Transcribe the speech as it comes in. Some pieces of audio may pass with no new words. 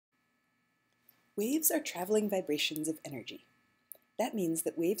Waves are traveling vibrations of energy. That means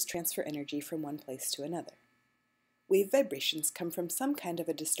that waves transfer energy from one place to another. Wave vibrations come from some kind of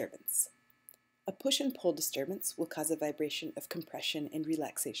a disturbance. A push and pull disturbance will cause a vibration of compression and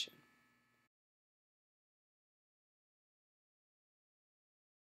relaxation.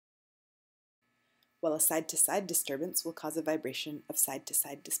 While a side-to-side disturbance will cause a vibration of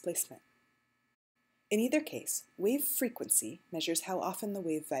side-to-side displacement. In either case, wave frequency measures how often the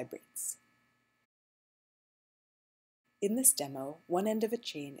wave vibrates. In this demo, one end of a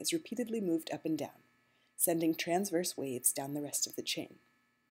chain is repeatedly moved up and down, sending transverse waves down the rest of the chain.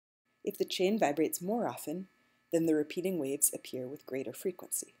 If the chain vibrates more often, then the repeating waves appear with greater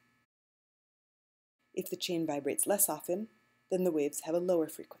frequency. If the chain vibrates less often, then the waves have a lower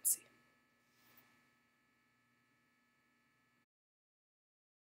frequency.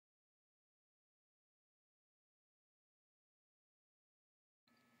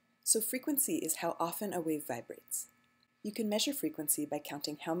 So frequency is how often a wave vibrates. You can measure frequency by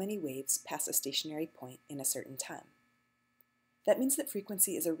counting how many waves pass a stationary point in a certain time. That means that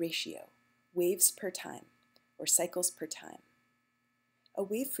frequency is a ratio, waves per time, or cycles per time. A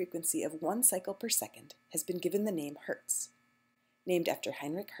wave frequency of 1 cycle per second has been given the name Hertz, named after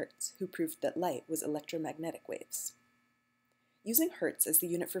Heinrich Hertz, who proved that light was electromagnetic waves. Using Hertz as the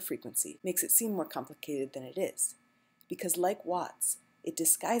unit for frequency makes it seem more complicated than it is, because like watts, it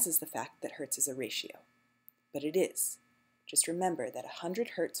disguises the fact that Hertz is a ratio. But it is. Just remember that a 100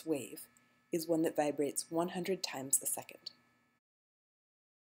 Hertz wave is one that vibrates 100 times a second.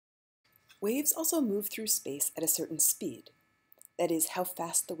 Waves also move through space at a certain speed, that is, how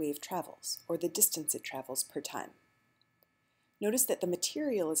fast the wave travels, or the distance it travels per time. Notice that the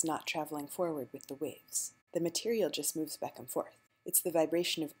material is not traveling forward with the waves. The material just moves back and forth. It's the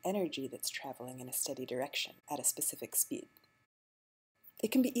vibration of energy that's traveling in a steady direction at a specific speed.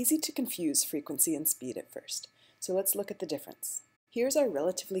 It can be easy to confuse frequency and speed at first, so let's look at the difference. Here's our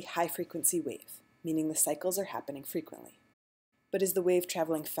relatively high-frequency wave, meaning the cycles are happening frequently. But is the wave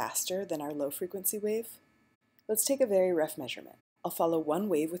traveling faster than our low-frequency wave? Let's take a very rough measurement. I'll follow one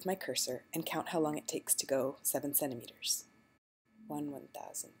wave with my cursor and count how long it takes to go 7 centimeters. 1,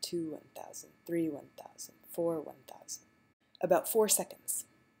 1,000, 2, 1,000, 3, 1,000, 4, 1,000. About 4 seconds.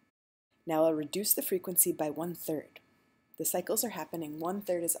 Now I'll reduce the frequency by 1/3. The cycles are happening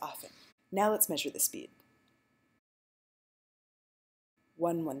 1/3 as often. Now let's measure the speed.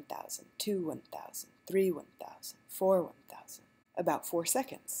 1, 1,000, 2, 1,000, 3, 1,000, 4, 1,000. About 4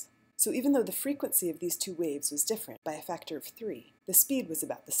 seconds. So even though the frequency of these two waves was different by a factor of 3, the speed was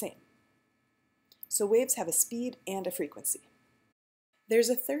about the same. So waves have a speed and a frequency. There's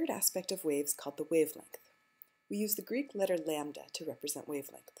a third aspect of waves called the wavelength. We use the Greek letter lambda to represent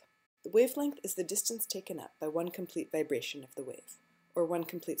wavelength. The wavelength is the distance taken up by one complete vibration of the wave, or one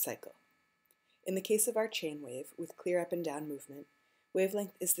complete cycle. In the case of our chain wave, with clear up and down movement,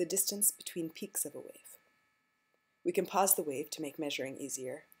 wavelength is the distance between peaks of a wave. We can pause the wave to make measuring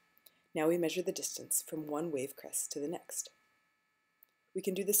easier. Now we measure the distance from one wave crest to the next. We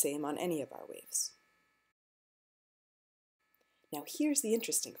can do the same on any of our waves. Now here's the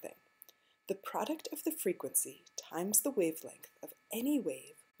interesting thing. The product of the frequency times the wavelength of any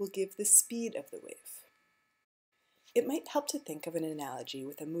wave will give the speed of the wave. It might help to think of an analogy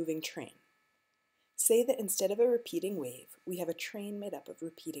with a moving train. Say that instead of a repeating wave, we have a train made up of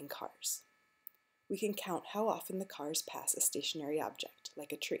repeating cars. We can count how often the cars pass a stationary object,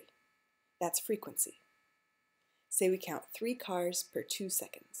 like a tree. That's frequency. Say we count 3 cars per 2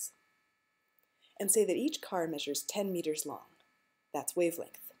 seconds. And say that each car measures 10 meters long. That's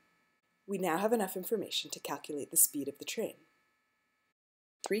wavelength. We now have enough information to calculate the speed of the train.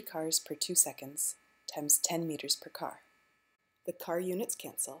 3 cars per 2 seconds times 10 meters per car. The car units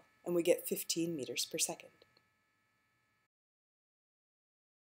cancel, and we get 15 meters per second.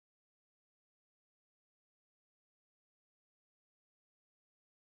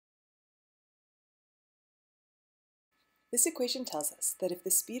 This equation tells us that if the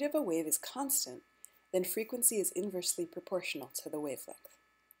speed of a wave is constant, then frequency is inversely proportional to the wavelength.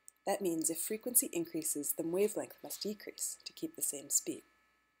 That means if frequency increases, then wavelength must decrease to keep the same speed.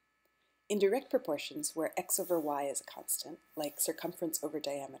 In direct proportions, where x over y is a constant, like circumference over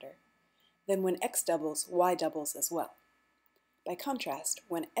diameter, then when x doubles, y doubles as well. By contrast,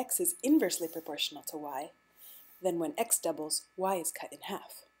 when x is inversely proportional to y, then when x doubles, y is cut in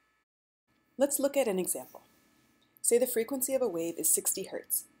half. Let's look at an example. Say the frequency of a wave is 60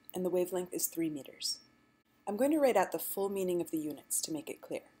 Hertz, and the wavelength is 3 meters. I'm going to write out the full meaning of the units to make it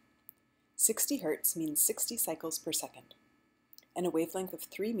clear. 60 Hertz means 60 cycles per second, and a wavelength of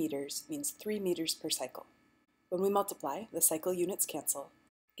 3 meters means 3 meters per cycle. When we multiply, the cycle units cancel,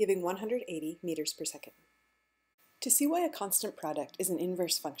 giving 180 meters per second. To see why a constant product is an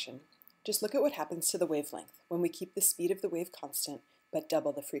inverse function, just look at what happens to the wavelength when we keep the speed of the wave constant but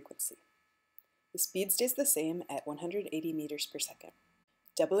double the frequency. The speed stays the same at 180 meters per second.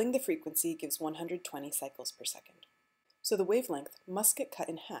 Doubling the frequency gives 120 cycles per second. So the wavelength must get cut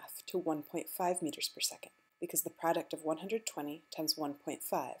in half to 1.5 meters per second, because the product of 120 times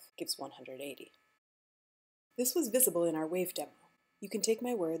 1.5 gives 180. This was visible in our wave demo. You can take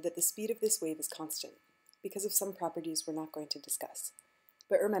my word that the speed of this wave is constant, because of some properties we're not going to discuss.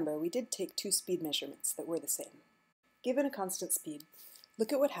 But remember, we did take two speed measurements that were the same. Given a constant speed,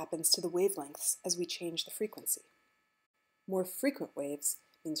 look at what happens to the wavelengths as we change the frequency. More frequent waves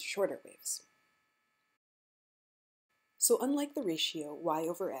means shorter waves. So unlike the ratio y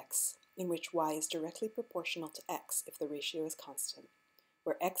over x, in which y is directly proportional to x if the ratio is constant,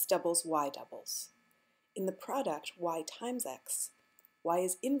 where x doubles, y doubles, in the product y times x, y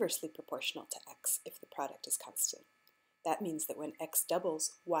is inversely proportional to x if the product is constant. That means that when x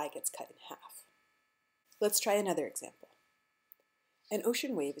doubles, y gets cut in half. Let's try another example. An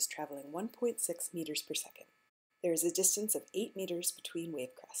ocean wave is traveling 1.6 meters per second. There is a distance of 8 meters between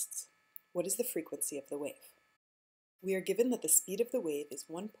wave crests. What is the frequency of the wave? We are given that the speed of the wave is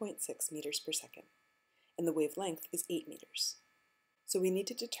 1.6 meters per second, and the wavelength is 8 meters. So we need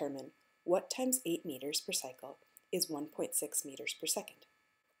to determine what times 8 meters per cycle is 1.6 meters per second.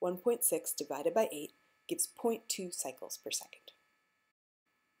 1.6 divided by 8 gives 0.2 cycles per second.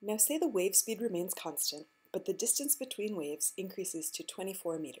 Now say the wave speed remains constant, but the distance between waves increases to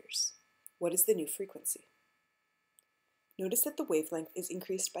 24 meters. What is the new frequency? Notice that the wavelength is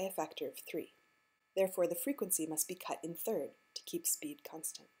increased by a factor of 3. Therefore, the frequency must be cut in third to keep speed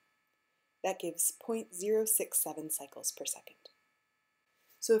constant. That gives 0.067 cycles per second.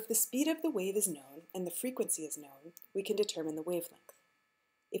 So if the speed of the wave is known and the frequency is known, we can determine the wavelength.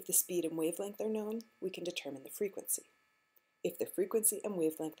 If the speed and wavelength are known, we can determine the frequency. If the frequency and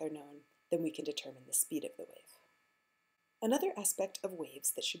wavelength are known, then we can determine the speed of the wave. Another aspect of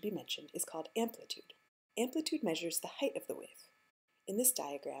waves that should be mentioned is called amplitude. Amplitude measures the height of the wave. In this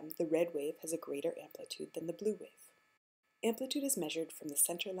diagram, the red wave has a greater amplitude than the blue wave. Amplitude is measured from the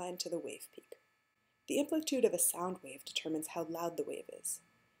center line to the wave peak. The amplitude of a sound wave determines how loud the wave is,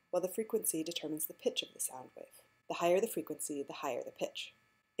 while the frequency determines the pitch of the sound wave. The higher the frequency, the higher the pitch.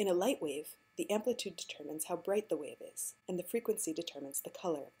 In a light wave, the amplitude determines how bright the wave is, and the frequency determines the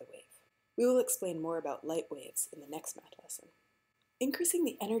color of the wave. We will explain more about light waves in the next math lesson. Increasing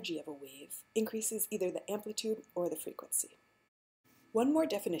the energy of a wave increases either the amplitude or the frequency. One more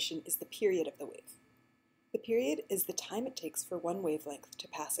definition is the period of the wave. The period is the time it takes for one wavelength to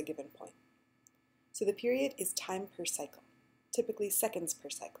pass a given point. So the period is time per cycle, typically seconds per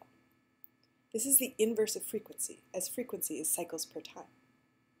cycle. This is the inverse of frequency, as frequency is cycles per time.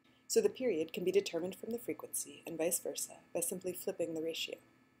 So the period can be determined from the frequency and vice versa by simply flipping the ratio.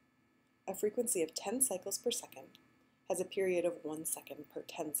 A frequency of 10 cycles per second has a period of 1 second per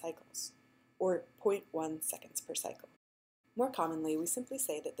 10 cycles, or 0.1 seconds per cycle. More commonly, we simply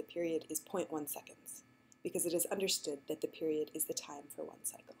say that the period is 0.1 seconds, because it is understood that the period is the time for one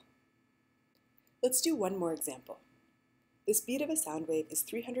cycle. Let's do one more example. The speed of a sound wave is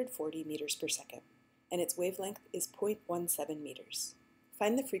 340 meters per second, and its wavelength is 0.17 meters.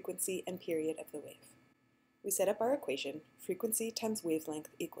 Find the frequency and period of the wave. We set up our equation, frequency times wavelength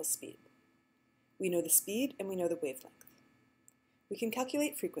equals speed. We know the speed and we know the wavelength. We can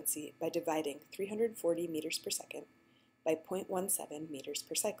calculate frequency by dividing 340 meters per second by 0.17 meters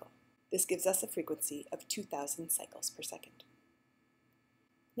per cycle. This gives us a frequency of 2,000 cycles per second.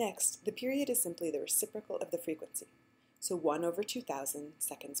 Next, the period is simply the reciprocal of the frequency, so 1 over 2,000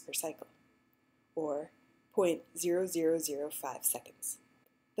 seconds per cycle, or 0.0005 seconds.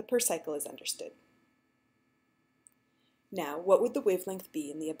 The per cycle is understood. Now, what would the wavelength be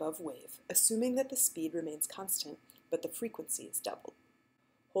in the above wave, assuming that the speed remains constant, but the frequency is doubled?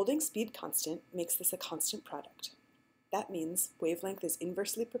 Holding speed constant makes this a constant product. That means wavelength is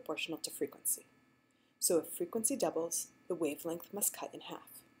inversely proportional to frequency. So if frequency doubles, the wavelength must cut in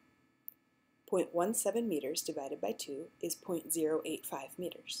half. 0.17 meters divided by 2 is 0.085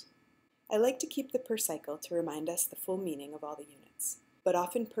 meters. I like to keep the per cycle to remind us the full meaning of all the units, but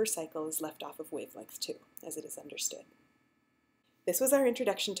often per cycle is left off of wavelength too, as it is understood. This was our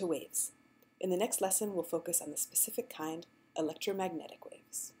introduction to waves. In the next lesson, we'll focus on the specific kind, electromagnetic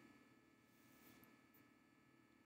waves.